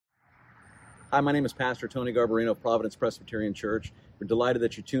Hi, my name is Pastor Tony Garbarino of Providence Presbyterian Church. We're delighted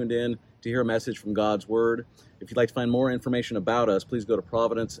that you tuned in to hear a message from God's Word. If you'd like to find more information about us, please go to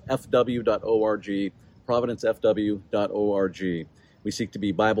providencefw.org, providencefw.org. We seek to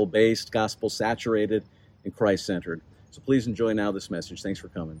be Bible-based, gospel-saturated, and Christ-centered. So please enjoy now this message. Thanks for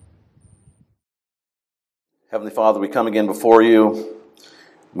coming. Heavenly Father, we come again before you.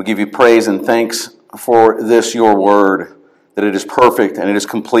 We give you praise and thanks for this, your Word, that it is perfect and it is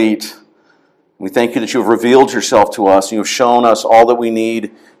complete. We thank you that you have revealed yourself to us and you have shown us all that we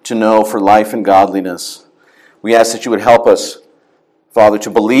need to know for life and godliness. We ask that you would help us, Father, to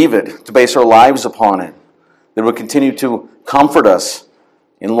believe it, to base our lives upon it, that it would continue to comfort us,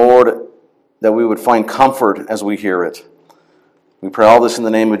 and Lord, that we would find comfort as we hear it. We pray all this in the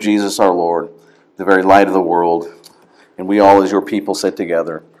name of Jesus our Lord, the very light of the world, and we all as your people sit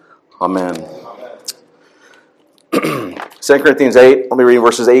together. Amen. 2 Corinthians 8, let me read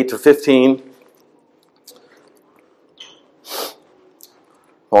verses 8 to 15.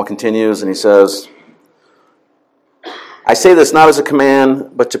 Paul continues and he says, I say this not as a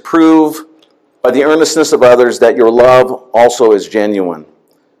command, but to prove by the earnestness of others that your love also is genuine.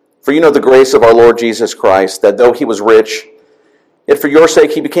 For you know the grace of our Lord Jesus Christ, that though he was rich, yet for your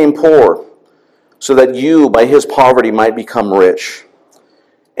sake he became poor, so that you by his poverty might become rich.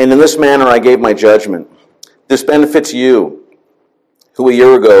 And in this manner I gave my judgment. This benefits you, who a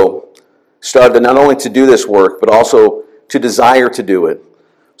year ago started not only to do this work, but also to desire to do it.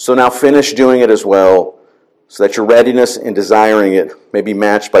 So now finish doing it as well, so that your readiness in desiring it may be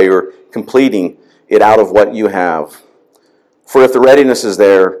matched by your completing it out of what you have. For if the readiness is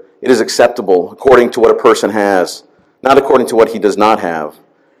there, it is acceptable according to what a person has, not according to what he does not have.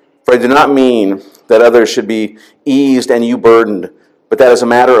 For I do not mean that others should be eased and you burdened, but that as a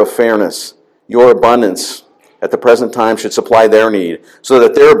matter of fairness, your abundance at the present time should supply their need, so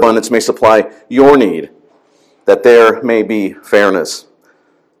that their abundance may supply your need, that there may be fairness.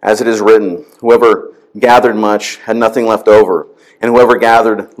 As it is written, whoever gathered much had nothing left over, and whoever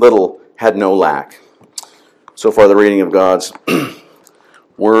gathered little had no lack. So far the reading of God's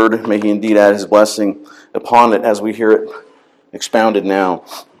word. May he indeed add his blessing upon it as we hear it expounded now.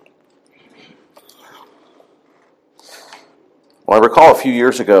 Well, I recall a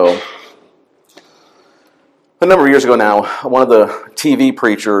number of years ago now, one of the TV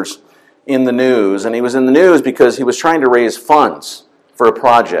preachers in the news, and he was in the news because he was trying to raise funds for a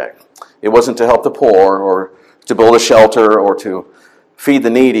project. It wasn't to help the poor or to build a shelter or to feed the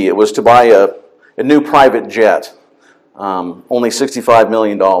needy. It was to buy a new private jet, only $65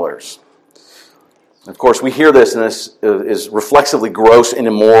 million. Of course, we hear this, and this is reflexively gross and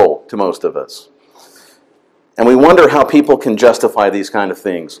immoral to most of us. And we wonder how people can justify these kind of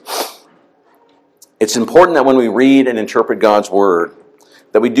things. It's important that when we read and interpret God's Word,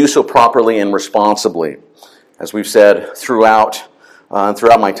 that we do so properly and responsibly. As we've said throughout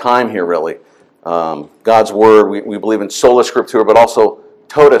my time here, really. God's Word, we believe in sola scriptura, but also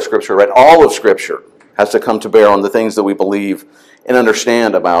tota scriptura, right? All of Scripture has to come to bear on the things that we believe and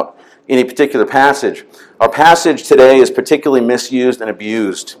understand about any particular passage. Our passage today is particularly misused and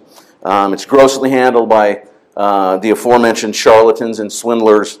abused. It's grossly handled by the aforementioned charlatans and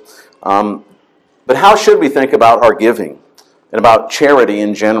swindlers. But how should we think about our giving and about charity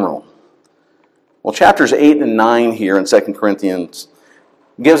in general? Well, chapters 8 and 9 here in 2 Corinthians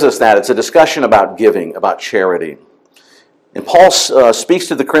gives us that. It's a discussion about giving, about charity. And Paul speaks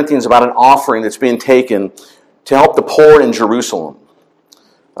to the Corinthians about an offering that's being taken to help the poor in Jerusalem.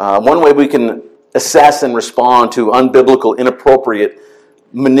 One way we can assess and respond to unbiblical, inappropriate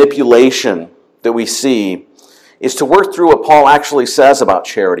manipulation that we see is to work through what Paul actually says about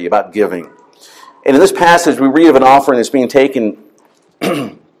charity, about giving. And in this passage, we read of an offering that's being taken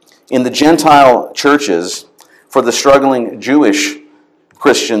in the Gentile churches for the struggling Jewish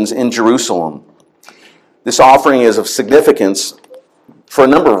Christians in Jerusalem. This offering is of significance for a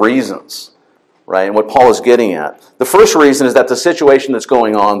number of reasons, right? And what Paul is getting at. The first reason is that the situation that's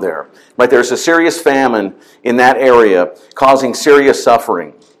going on there, right? There's a serious famine in that area causing serious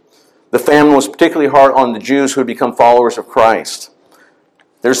suffering. The famine was particularly hard on the Jews who had become followers of Christ.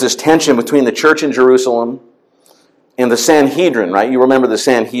 There's this tension between the church in Jerusalem and the Sanhedrin, right? You remember the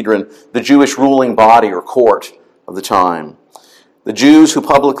Sanhedrin, the Jewish ruling body or court of the time. The Jews who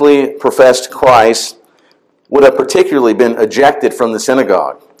publicly professed Christ would have particularly been ejected from the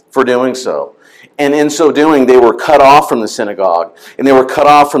synagogue for doing so. And in so doing, they were cut off from the synagogue, and they were cut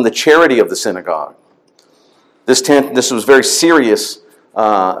off from the charity of the synagogue. This was very serious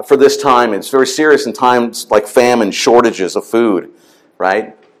for this time. It's very serious in times like famine, shortages of food,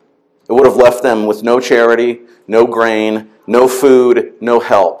 right? It would have left them with no charity, no grain, no food, no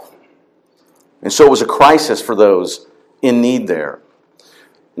help. And so it was a crisis for those in need there.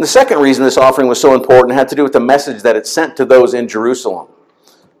 And the second reason this offering was so important had to do with the message that it sent to those in Jerusalem,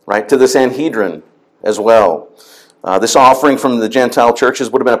 right? To the Sanhedrin as well. This offering from the Gentile churches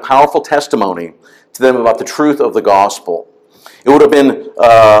would have been a powerful testimony to them about the truth of the gospel. It would have been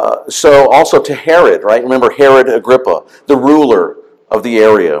so also to Herod, right? Remember Herod Agrippa, the ruler of the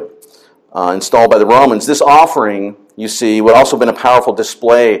area, installed by the Romans. This offering, you see, would also have been a powerful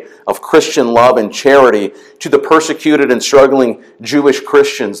display of Christian love and charity to the persecuted and struggling Jewish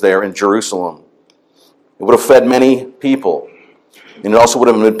Christians there in Jerusalem. It would have fed many people. And it also would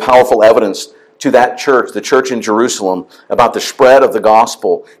have been powerful evidence to that church, the church in Jerusalem, about the spread of the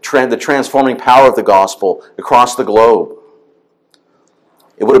gospel, the transforming power of the gospel across the globe.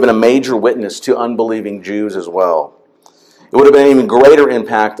 It would have been a major witness to unbelieving Jews as well. It would have been an even greater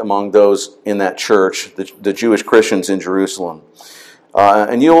impact among those in that church, the Jewish Christians in Jerusalem.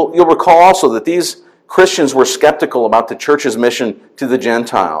 And you'll recall also that these Christians were skeptical about the church's mission to the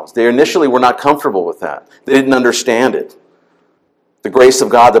Gentiles. They initially were not comfortable with that. They didn't understand it. The grace of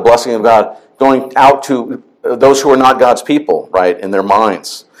God, the blessing of God, going out to those who are not God's people, right, in their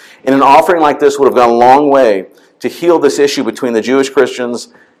minds. And an offering like this would have gone a long way to heal this issue between the Jewish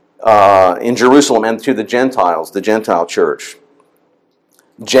Christians in Jerusalem and to the Gentiles, the Gentile church.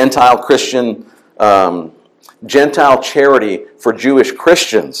 Gentile charity for Jewish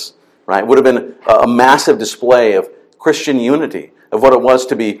Christians, right, would have been a massive display of Christian unity, of what it was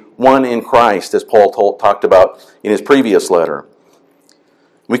to be one in Christ, as Paul talked about in his previous letter.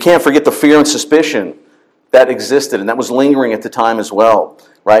 We can't forget the fear and suspicion that existed and that was lingering at the time as well,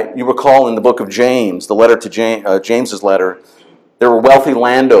 right? You recall in the book of James, the letter to James's letter, there were wealthy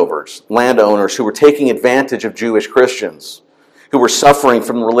landowners who were taking advantage of Jewish Christians who were suffering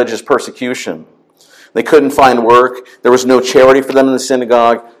from religious persecution. They couldn't find work. There was no charity for them in the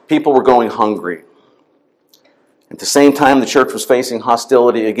synagogue. People were going hungry. At the same time, the church was facing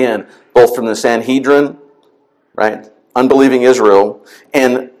hostility again, both from the Sanhedrin, right, unbelieving Israel,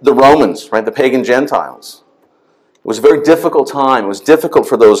 and the Romans, right, the pagan Gentiles. It was a very difficult time. It was difficult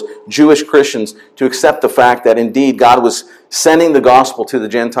for those Jewish Christians to accept the fact that indeed God was sending the gospel to the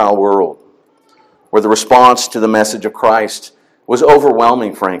Gentile world, where the response to the message of Christ was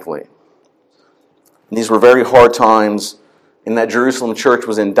overwhelming, frankly. And these were very hard times, and that Jerusalem church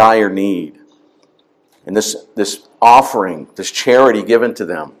was in dire need. And this offering, this charity given to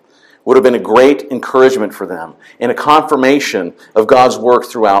them, would have been a great encouragement for them and a confirmation of God's work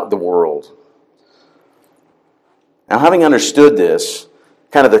throughout the world. Now, having understood this,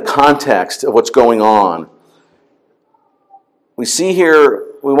 kind of the context of what's going on, we see here,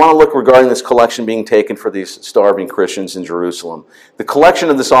 we want to look regarding this collection being taken for these starving Christians in Jerusalem. The collection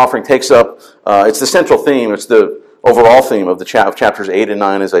of this offering takes up, it's the central theme, it's the overall theme of chapters 8 and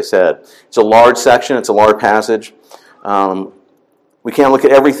 9, as I said. It's a large section, it's a large passage. We can't look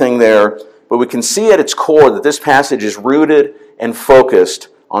at everything there, but we can see at its core that this passage is rooted and focused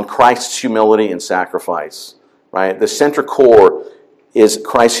on Christ's humility and sacrifice. Right? The center core is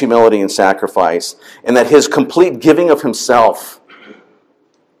Christ's humility and sacrifice, and that his complete giving of himself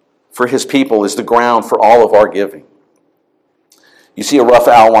for his people is the ground for all of our giving. You see a rough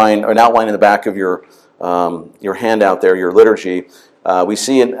outline, or an outline in the back of your handout there, your liturgy. We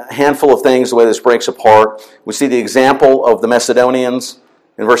see a handful of things, the way this breaks apart. We see the example of the Macedonians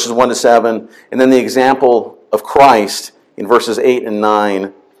in verses 1 to 7, and then the example of Christ in verses 8 and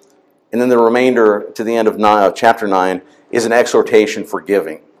 9. And then the remainder to the end of chapter 9 is an exhortation for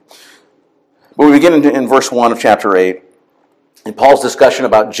giving. But we begin in verse 1 of chapter 8, in Paul's discussion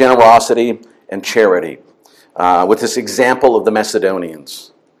about generosity and charity, with this example of the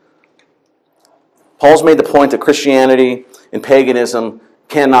Macedonians. Paul's made the point that Christianity and paganism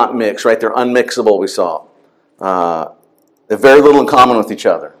cannot mix, right? They're unmixable, we saw. They're very little in common with each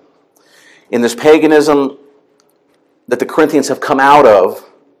other. In this paganism that the Corinthians have come out of,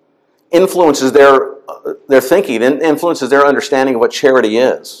 influences their thinking, influences their understanding of what charity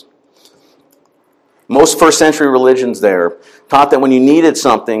is. Most first century religions there taught that when you needed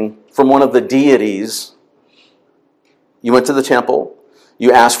something from one of the deities, you went to the temple,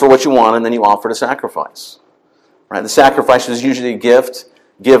 you asked for what you wanted, and then you offered a sacrifice. Right? The sacrifice was usually a gift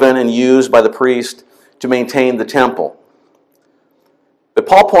given and used by the priest to maintain the temple. But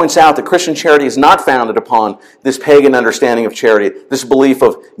Paul points out that Christian charity is not founded upon this pagan understanding of charity, this belief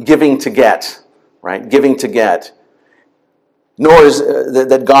of giving to get, right? Giving to get. Nor is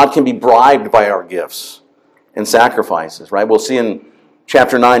that God can be bribed by our gifts and sacrifices, right? We'll see in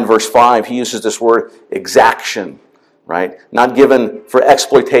chapter 9, verse 5, he uses this word exaction, right? Not given for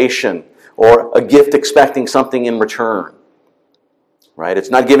exploitation or a gift expecting something in return, right?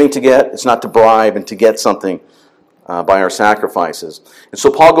 It's not giving to get, it's not to bribe and to get something by our sacrifices. And so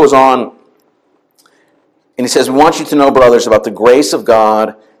Paul goes on, and he says, we want you to know, brothers, about the grace of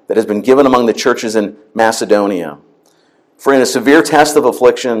God that has been given among the churches in Macedonia. For in a severe test of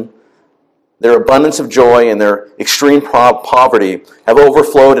affliction, their abundance of joy and their extreme poverty have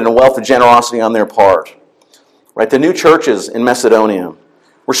overflowed in a wealth of generosity on their part. Right? The new churches in Macedonia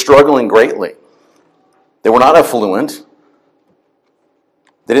were struggling greatly. They were not affluent.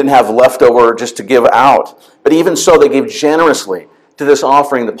 They didn't have leftover just to give out. But even so, they gave generously to this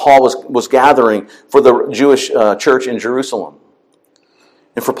offering that Paul was gathering for the Jewish church in Jerusalem.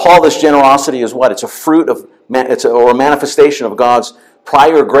 And for Paul, this generosity is what? It's a fruit of, or a manifestation of God's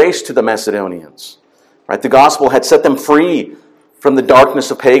prior grace to the Macedonians. Right? The gospel had set them free from the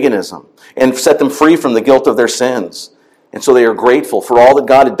darkness of paganism and set them free from the guilt of their sins. And so they are grateful for all that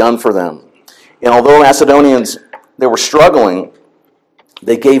God had done for them. And although Macedonians, they were struggling,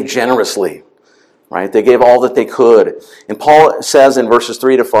 they gave generously. Right? They gave all that they could. And Paul says in verses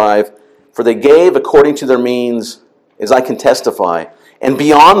 3 to 5, for they gave according to their means, as I can testify, and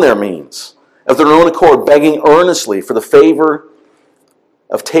beyond their means, of their own accord, begging earnestly for the favor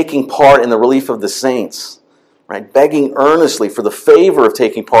of taking part in the relief of the saints. Right? Begging earnestly for the favor of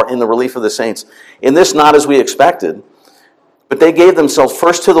taking part in the relief of the saints. In this, not as we expected, but they gave themselves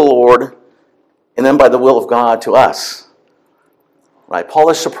first to the Lord, and then by the will of God to us. Right? Paul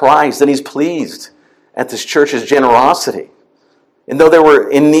is surprised and he's pleased at this church's generosity. And though they were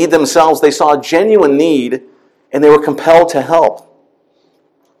in need themselves, they saw a genuine need and they were compelled to help.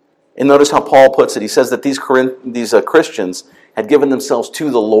 And notice how Paul puts it. He says that these Christians had given themselves to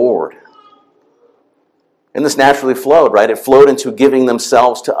the Lord. And this naturally flowed, right? It flowed into giving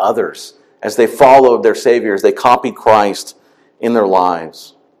themselves to others as they followed their Savior, as they copied Christ in their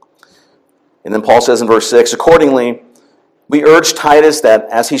lives. And then Paul says in verse 6, accordingly, we urge Titus that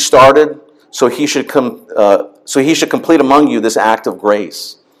as he started, so he should complete among you this act of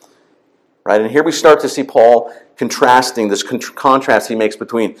grace. Right? And here we start to see Paul contrasting this contrast he makes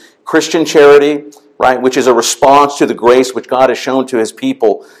between Christian charity, right, which is a response to the grace which God has shown to his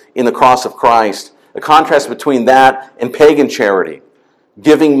people in the cross of Christ. A contrast between that and pagan charity,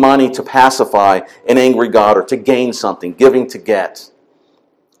 giving money to pacify an angry God or to gain something, giving to get.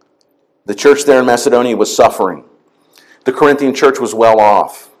 The church there in Macedonia was suffering. The Corinthian church was well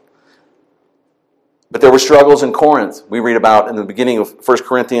off. But there were struggles in Corinth. We read about in the beginning of 1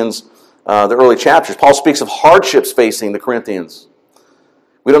 Corinthians, the early chapters. Paul speaks of hardships facing the Corinthians.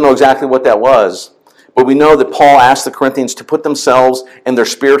 We don't know exactly what that was, but we know that Paul asked the Corinthians to put themselves and their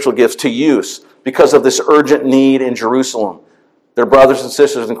spiritual gifts to use because of this urgent need in Jerusalem. Their brothers and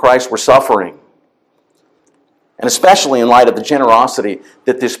sisters in Christ were suffering. And especially in light of the generosity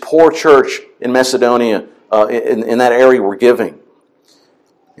that this poor church in Macedonia, in that area, were giving.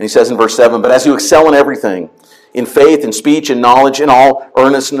 And he says in verse 7, but as you excel in everything, in faith, in speech, in knowledge, in all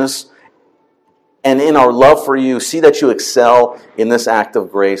earnestness, and in our love for you, see that you excel in this act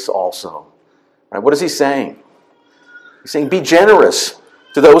of grace also. Right? What is he saying? He's saying, be generous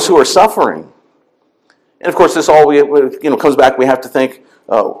to those who are suffering. And of course, this all comes back. We have to think,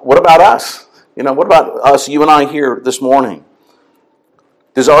 what about us? What about us, you and I here this morning?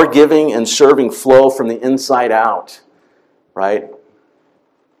 Does our giving and serving flow from the inside out? Right?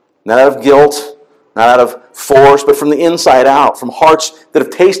 Not out of guilt, not out of force, but from the inside out, from hearts that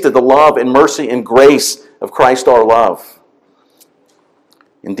have tasted the love and mercy and grace of Christ our love.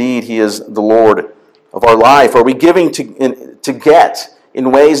 Indeed, he is the Lord of our life. Are we giving to get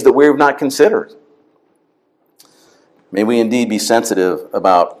in ways that we have not considered? May we indeed be sensitive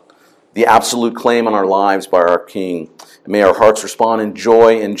about the absolute claim on our lives by our King. And may our hearts respond in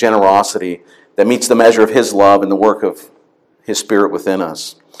joy and generosity that meets the measure of his love and the work of his Spirit within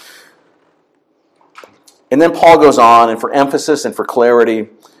us. And then Paul goes on, and for emphasis and for clarity,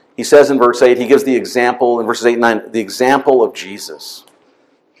 he says in verse 8, he gives the example, in verses 8 and 9, the example of Jesus.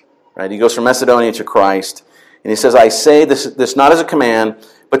 Right? He goes from Macedonia to Christ, and he says, I say this not as a command,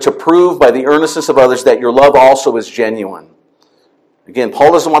 but to prove by the earnestness of others that your love also is genuine. Again,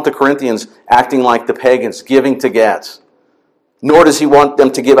 Paul doesn't want the Corinthians acting like the pagans, giving to get. Nor does he want them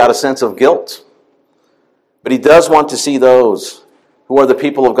to give out a sense of guilt. But he does want to see those who are the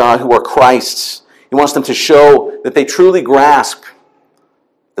people of God, who are Christ's. He wants them to show that they truly grasp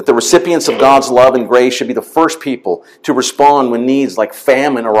that the recipients of God's love and grace should be the first people to respond when needs like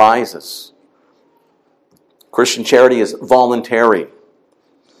famine arises. Christian charity is voluntary,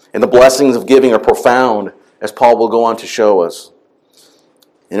 and the blessings of giving are profound, as Paul will go on to show us.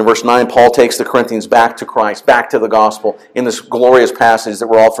 And in verse 9, Paul takes the Corinthians back to Christ, back to the gospel, in this glorious passage that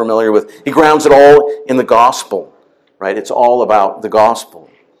we're all familiar with. He grounds it all in the gospel. right? It's all about the gospel.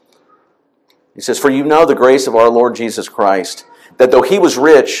 He says, "For you know the grace of our Lord Jesus Christ, that though he was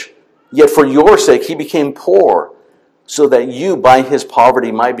rich, yet for your sake he became poor, so that you by his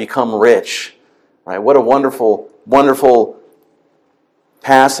poverty might become rich." Right? What a wonderful, wonderful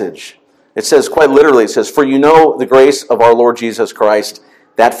passage. It says, quite literally, it says, "For you know the grace of our Lord Jesus Christ,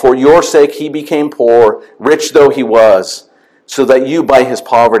 that for your sake he became poor, rich though he was, so that you by his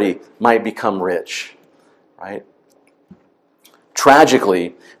poverty might become rich." Right?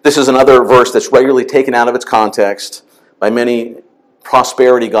 Tragically, this is another verse that's regularly taken out of its context by many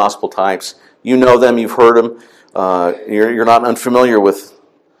prosperity gospel types. You know them, you've heard them. You're not unfamiliar with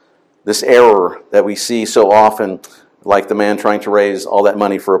this error that we see so often, like the man trying to raise all that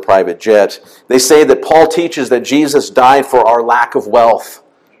money for a private jet. They say that Paul teaches that Jesus died for our lack of wealth,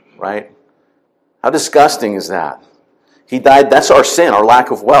 right? How disgusting is that? He died, that's our sin, our lack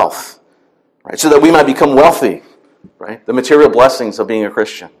of wealth, right? So that we might become wealthy, right? The material blessings of being a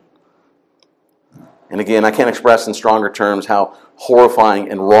Christian. And again, I can't express in stronger terms how horrifying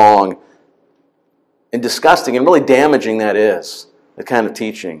and wrong and disgusting and really damaging that is, the kind of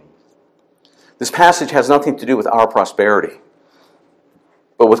teaching. This passage has nothing to do with our prosperity,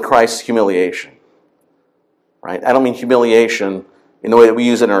 but with Christ's humiliation. Right? I don't mean humiliation in the way that we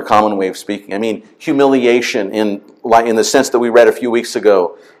use it in our common way of speaking. I mean humiliation in the sense that we read a few weeks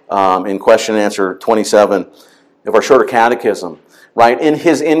ago in question and answer 27 of our shorter catechism. Right? In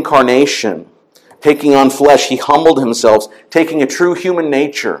his incarnation, taking on flesh, he humbled himself, taking a true human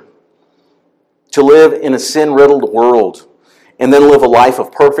nature to live in a sin-riddled world and then live a life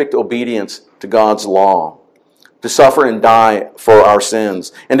of perfect obedience to God's law, to suffer and die for our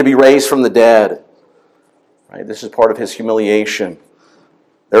sins, and to be raised from the dead. Right? This is part of his humiliation.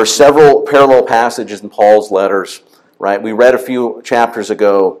 There are several parallel passages in Paul's letters. Right? We read a few chapters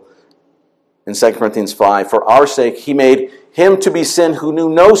ago in 2 Corinthians 5, "For our sake he made him to be sin who knew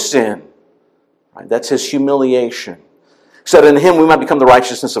no sin." Right? That's his humiliation. So that in him we might become the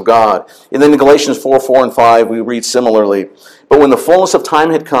righteousness of God. And then in Galatians 4 and 5, we read similarly. "But when the fullness of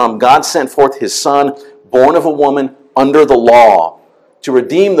time had come, God sent forth his Son, born of a woman under the law, to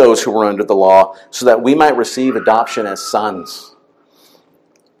redeem those who were under the law, so that we might receive adoption as sons."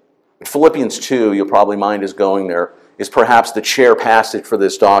 Philippians 2, you'll probably mind is going there, is perhaps the chair passage for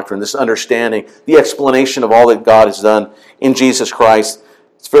this doctrine, this understanding, the explanation of all that God has done in Jesus Christ.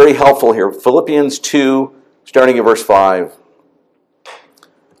 It's very helpful here. Philippians 2, starting at verse 5.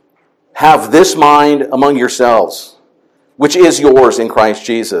 "Have this mind among yourselves, which is yours in Christ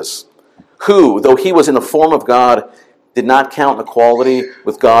Jesus, who, though he was in the form of God, did not count equality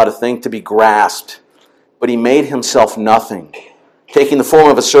with God a thing to be grasped, but he made himself nothing, taking the form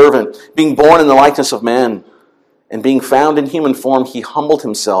of a servant, being born in the likeness of men, and being found in human form, he humbled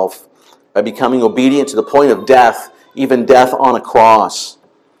himself by becoming obedient to the point of death, even death on a cross."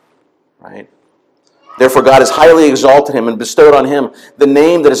 Right? "Therefore God has highly exalted him and bestowed on him the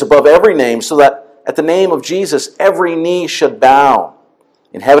name that is above every name, so that at the name of Jesus every knee should bow,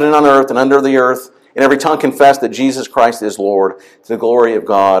 in heaven and on earth and under the earth, and every tongue confess that Jesus Christ is Lord, to the glory of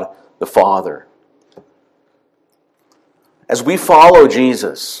God the Father." As we follow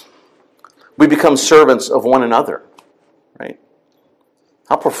Jesus, we become servants of one another. Right?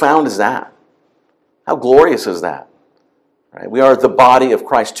 How profound is that? How glorious is that? Right? We are the body of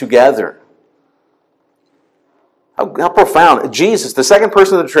Christ together. How profound. Jesus, the second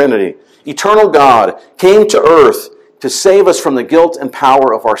person of the Trinity, eternal God, came to earth to save us from the guilt and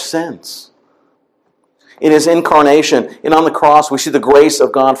power of our sins. In his incarnation and on the cross, we see the grace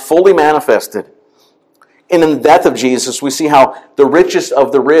of God fully manifested. And in the death of Jesus, we see how the richest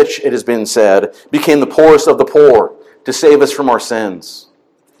of the rich, it has been said, became the poorest of the poor to save us from our sins.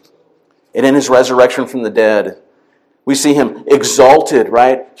 And in his resurrection from the dead, we see him exalted,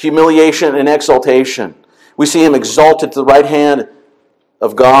 right? Humiliation and exaltation. We see him exalted to the right hand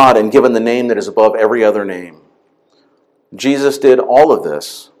of God and given the name that is above every other name. Jesus did all of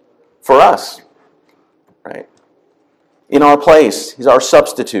this for us, right? In our place, he's our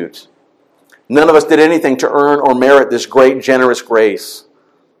substitute. None of us did anything to earn or merit this great, generous grace.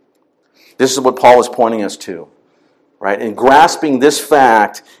 This is what Paul is pointing us to, right? And grasping this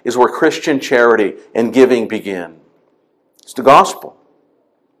fact is where Christian charity and giving begin. It's the gospel.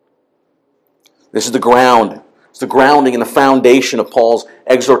 This is the ground. It's the grounding and the foundation of Paul's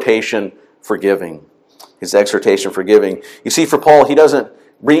exhortation for giving. His exhortation for giving. You see, for Paul, he doesn't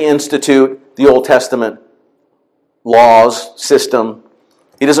reinstitute the Old Testament laws, system.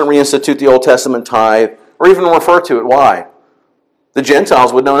 He doesn't reinstitute the Old Testament tithe, or even refer to it. Why? The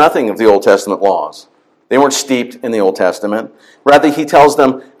Gentiles would know nothing of the Old Testament laws. They weren't steeped in the Old Testament. Rather, he tells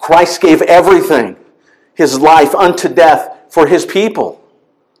them Christ gave everything. his life unto death for his people.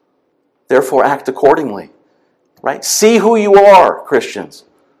 Therefore, act accordingly. Right? See who you are, Christians.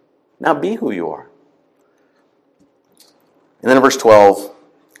 Now be who you are. And then in verse 12,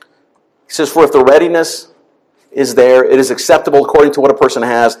 he says, for if the readiness is there, it is acceptable according to what a person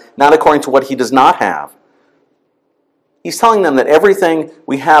has, not according to what he does not have. He's telling them that everything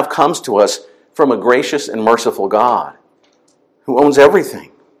we have comes to us from a gracious and merciful God who owns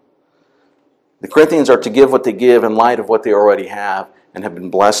everything. The Corinthians are to give what they give in light of what they already have and have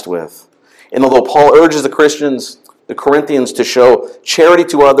been blessed with. And although Paul urges the Corinthians to show charity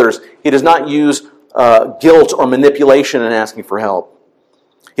to others, he does not use guilt or manipulation in asking for help.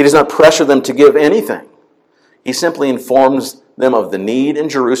 He does not pressure them to give anything. He simply informs them of the need in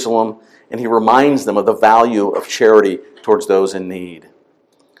Jerusalem, and he reminds them of the value of charity towards those in need.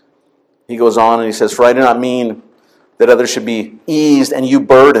 He goes on and he says, for I do not mean that others should be eased and you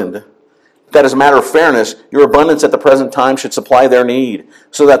burdened, that as a matter of fairness, your abundance at the present time should supply their need,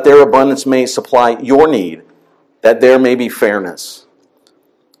 so that their abundance may supply your need, that there may be fairness.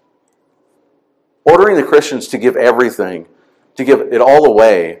 Ordering the Christians to give everything, to give it all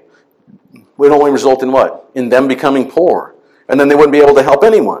away, would only result in what? In them becoming poor. And then they wouldn't be able to help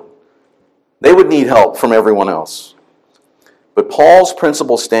anyone. They would need help from everyone else. But Paul's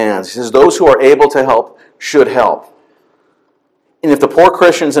principle stands. He says those who are able to help should help. And if the poor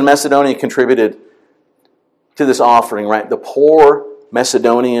Christians in Macedonia contributed to this offering, right, the poor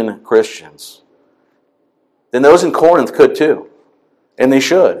Macedonian Christians, then those in Corinth could too. And they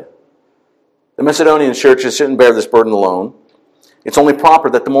should. The Macedonian churches shouldn't bear this burden alone. It's only proper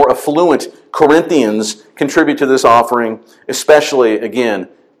that the more affluent Corinthians contribute to this offering, especially, again,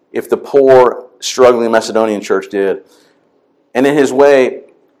 if the poor, struggling Macedonian church did. And in his way,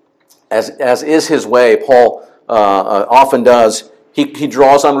 as is his way, Paul often does, he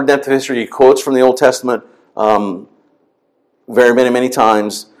draws on redemptive history. He quotes from the Old Testament very many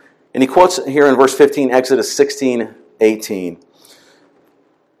times. And he quotes here in verse 15, Exodus 16:18.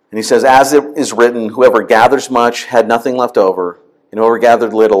 And he says, as it is written, whoever gathers much had nothing left over, and whoever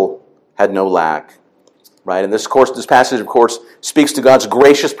gathered little had no lack. Right? And this passage, of course, speaks to God's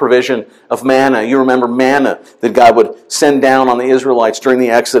gracious provision of manna. You remember manna that God would send down on the Israelites during the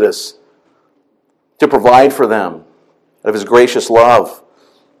Exodus to provide for them out of his gracious love.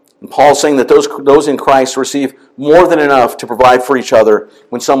 And Paul's saying that those in Christ receive more than enough to provide for each other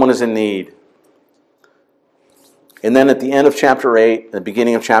when someone is in need. And then at the end of chapter 8, the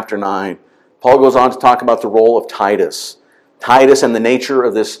beginning of chapter 9, Paul goes on to talk about the role of Titus. Titus and the nature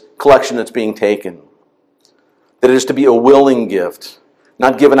of this collection that's being taken. That it is to be a willing gift,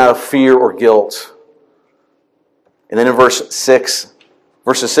 not given out of fear or guilt. And then in verses 6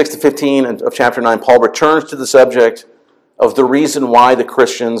 to 15 of chapter 9, Paul returns to the subject of the reason why the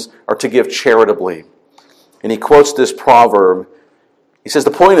Christians are to give charitably. And he quotes this proverb. He says,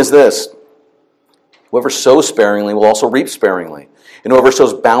 the point is this: whoever sows sparingly will also reap sparingly, and whoever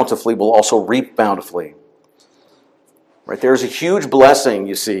sows bountifully will also reap bountifully. Right? There's a huge blessing,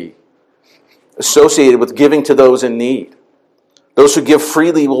 you see, associated with giving to those in need. Those who give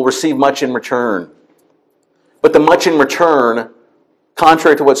freely will receive much in return. But the much in return,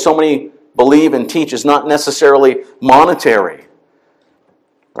 contrary to what so many believe and teach, is not necessarily monetary.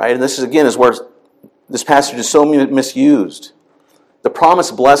 Right? And this is where this passage is so misused. The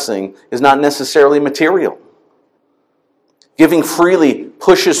promised blessing is not necessarily material. Giving freely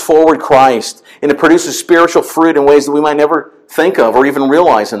pushes forward Christ, and it produces spiritual fruit in ways that we might never think of or even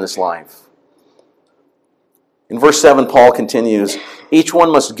realize in this life. In verse 7, Paul continues, each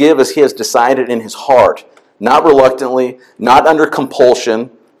one must give as he has decided in his heart, not reluctantly, not under compulsion,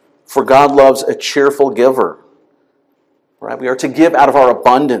 for God loves a cheerful giver. Right? We are to give out of our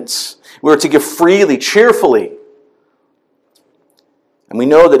abundance. We are to give freely, cheerfully. And we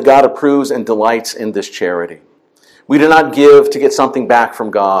know that God approves and delights in this charity. We do not give to get something back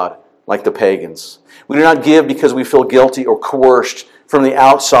from God like the pagans. We do not give because we feel guilty or coerced from the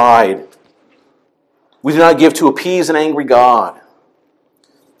outside. We do not give to appease an angry God.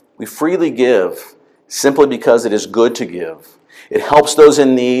 We freely give simply because it is good to give. It helps those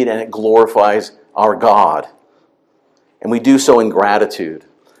in need and it glorifies our God. And we do so in gratitude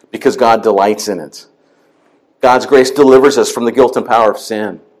because God delights in it. God's grace delivers us from the guilt and power of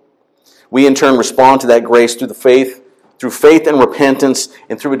sin. We in turn respond to that grace through faith and repentance,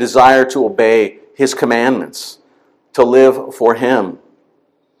 and through a desire to obey his commandments, to live for him.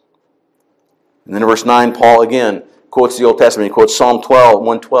 And then in verse 9, Paul again quotes the Old Testament. He quotes Psalm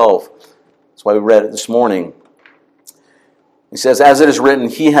 112. That's why we read it this morning. He says, as it is written,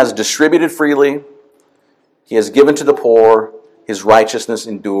 he has distributed freely, he has given to the poor, his righteousness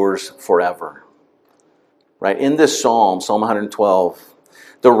endures forever. right? In this psalm, Psalm 112,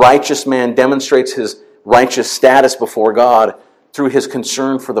 the righteous man demonstrates his righteous status before God through his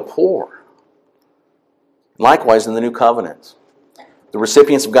concern for the poor. Likewise, in the New Covenant, the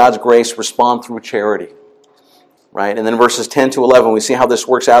recipients of God's grace respond through charity. Right? And then verses 10 to 11, we see how this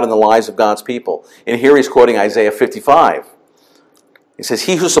works out in the lives of God's people. And here he's quoting Isaiah 55. He says,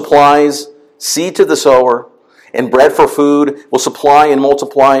 "He who supplies seed to the sower and bread for food will supply and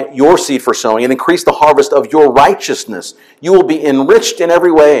multiply your seed for sowing and increase the harvest of your righteousness. You will be enriched in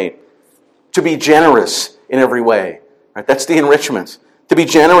every way, to be generous in every way." Right? That's the enrichment. To be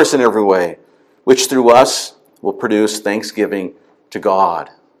generous in every way, which through us will produce thanksgiving to God.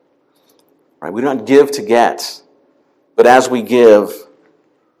 Right? We do not give to get. But as we give,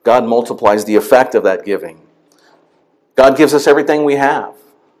 God multiplies the effect of that giving. God gives us everything we have.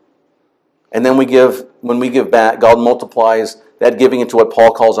 And then when we give back, God multiplies that giving into what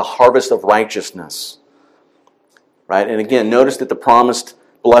Paul calls a harvest of righteousness. Right? And again, notice that the promised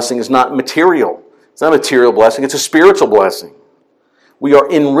blessing is not material. It's not a material blessing, it's a spiritual blessing. We are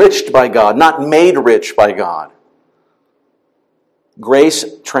enriched by God, not made rich by God. Grace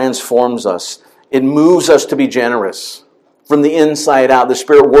transforms us. It moves us to be generous from the inside out, the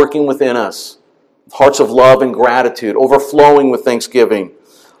Spirit working within us, hearts of love and gratitude, overflowing with thanksgiving.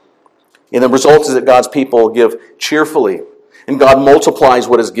 And the result is that God's people give cheerfully, and God multiplies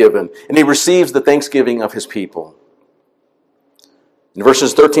what is given, and He receives the thanksgiving of His people. In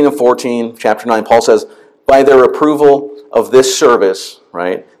verses 13 and 14, chapter 9, Paul says, "By their approval of this service,"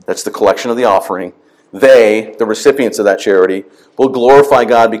 right, that's the collection of the offering, "they," the recipients of that charity, "will glorify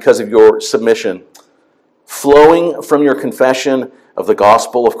God because of your submission, flowing from your confession of the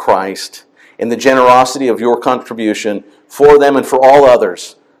gospel of Christ and the generosity of your contribution for them and for all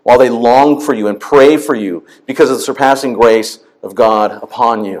others, while they long for you and pray for you because of the surpassing grace of God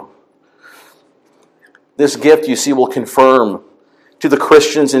upon you." This gift, you see, will confirm to the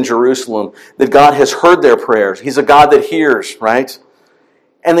Christians in Jerusalem that God has heard their prayers. He's a God that hears, right?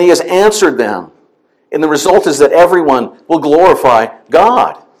 And He has answered them. And the result is that everyone will glorify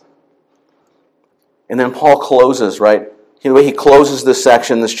God. And then Paul closes, right? The way he closes this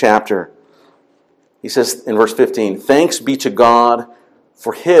section, this chapter. He says in verse 15, "Thanks be to God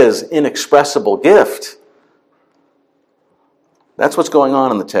for His inexpressible gift." That's what's going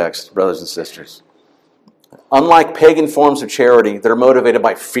on in the text, brothers and sisters. Unlike pagan forms of charity that are motivated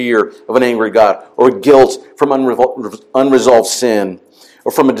by fear of an angry God or guilt from unresolved sin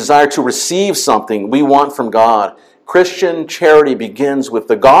or from a desire to receive something we want from God, Christian charity begins with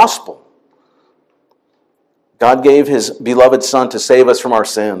the gospel. God gave His beloved Son to save us from our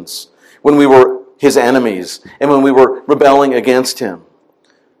sins when we were His enemies and when we were rebelling against Him.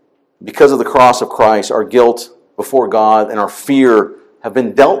 Because of the cross of Christ, our guilt before God and our fear have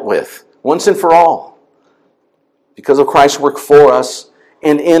been dealt with once and for all. Because of Christ's work for us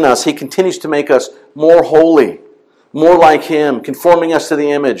and in us, He continues to make us more holy, more like Him, conforming us to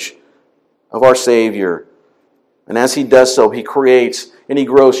the image of our Savior. And as He does so, He creates and He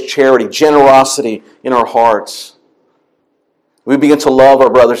grows charity, generosity in our hearts. We begin to love our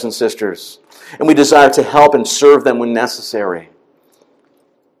brothers and sisters, and we desire to help and serve them when necessary.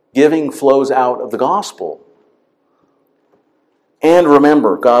 Giving flows out of the gospel. And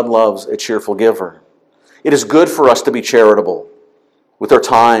remember, God loves a cheerful giver. It is good for us to be charitable with our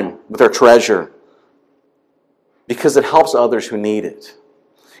time, with our treasure, because it helps others who need it.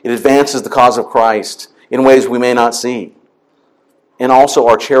 It advances the cause of Christ in ways we may not see. And also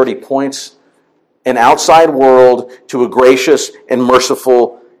our charity points an outside world to a gracious and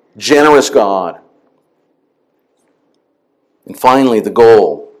merciful, generous God. And finally, the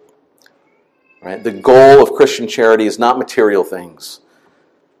goal. Right? The goal of Christian charity is not material things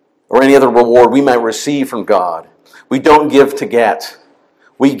or any other reward we might receive from God. We don't give to get.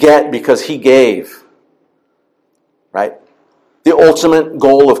 We get because He gave. Right? The ultimate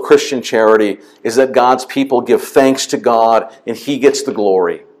goal of Christian charity is that God's people give thanks to God and He gets the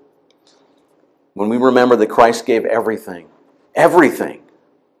glory. When we remember that Christ gave everything,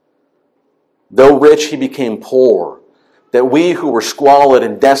 though rich, He became poor, that we who were squalid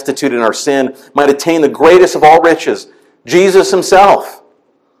and destitute in our sin might attain the greatest of all riches, Jesus Himself.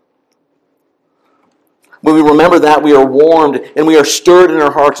 When we remember that, we are warmed and we are stirred in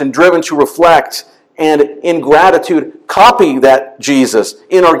our hearts and driven to reflect and in gratitude copy that Jesus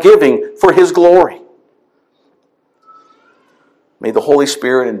in our giving for His glory. May the Holy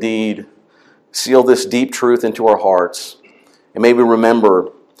Spirit indeed seal this deep truth into our hearts, and may we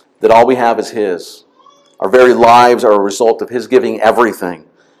remember that all we have is His. Our very lives are a result of His giving everything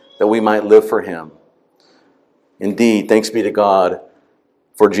that we might live for Him. Indeed, thanks be to God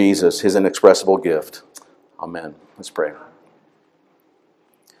for Jesus, His inexpressible gift. Amen. Let's pray.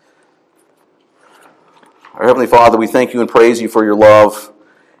 Our Heavenly Father, we thank you and praise you for your love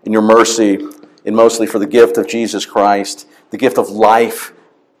and your mercy, and mostly for the gift of Jesus Christ, the gift of life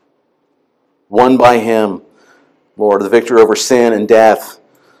won by him, Lord, the victory over sin and death,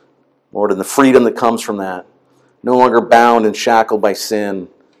 Lord, and the freedom that comes from that. No longer bound and shackled by sin,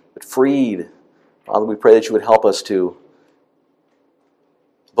 but freed. Father, we pray that you would help us to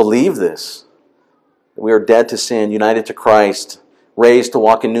believe this, that we are dead to sin, united to Christ, raised to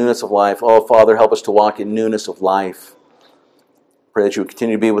walk in newness of life. Oh, Father, help us to walk in newness of life. Pray that you would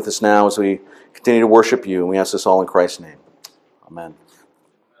continue to be with us now as we continue to worship you, and we ask this all in Christ's name. Amen.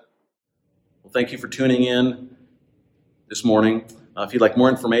 Well, thank you for tuning in this morning. If you'd like more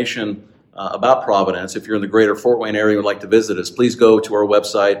information about Providence, if you're in the greater Fort Wayne area and would like to visit us, please go to our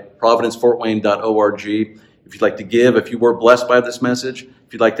website, providencefortwayne.org. If you'd like to give, if you were blessed by this message,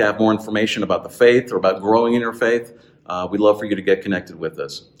 if you'd like to have more information about the faith or about growing in your faith, we'd love for you to get connected with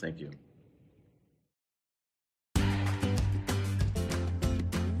us. Thank you.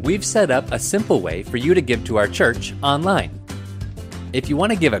 We've set up a simple way for you to give to our church online. If you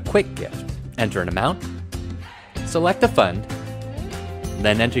want to give a quick gift, enter an amount, select a fund,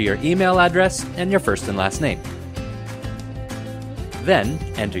 then enter your email address and your first and last name. Then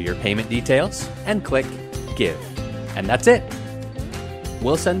enter your payment details and click Give. And that's it.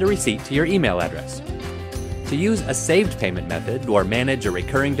 We'll send a receipt to your email address. To use a saved payment method or manage a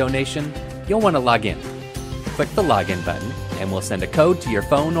recurring donation, you'll want to log in. Click the login button and we'll send a code to your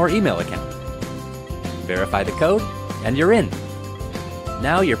phone or email account. Verify the code and you're in.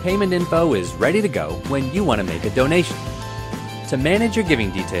 Now your payment info is ready to go when you want to make a donation. To manage your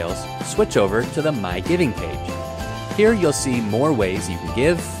giving details, switch over to the My Giving page. Here you'll see more ways you can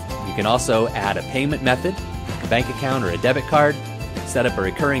give. You can also add a payment method, like a bank account or a debit card, set up a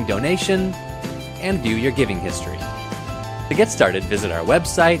recurring donation, and view your giving history. To get started, visit our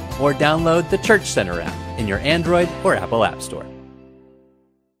website or download the Church Center app in your Android or Apple App Store.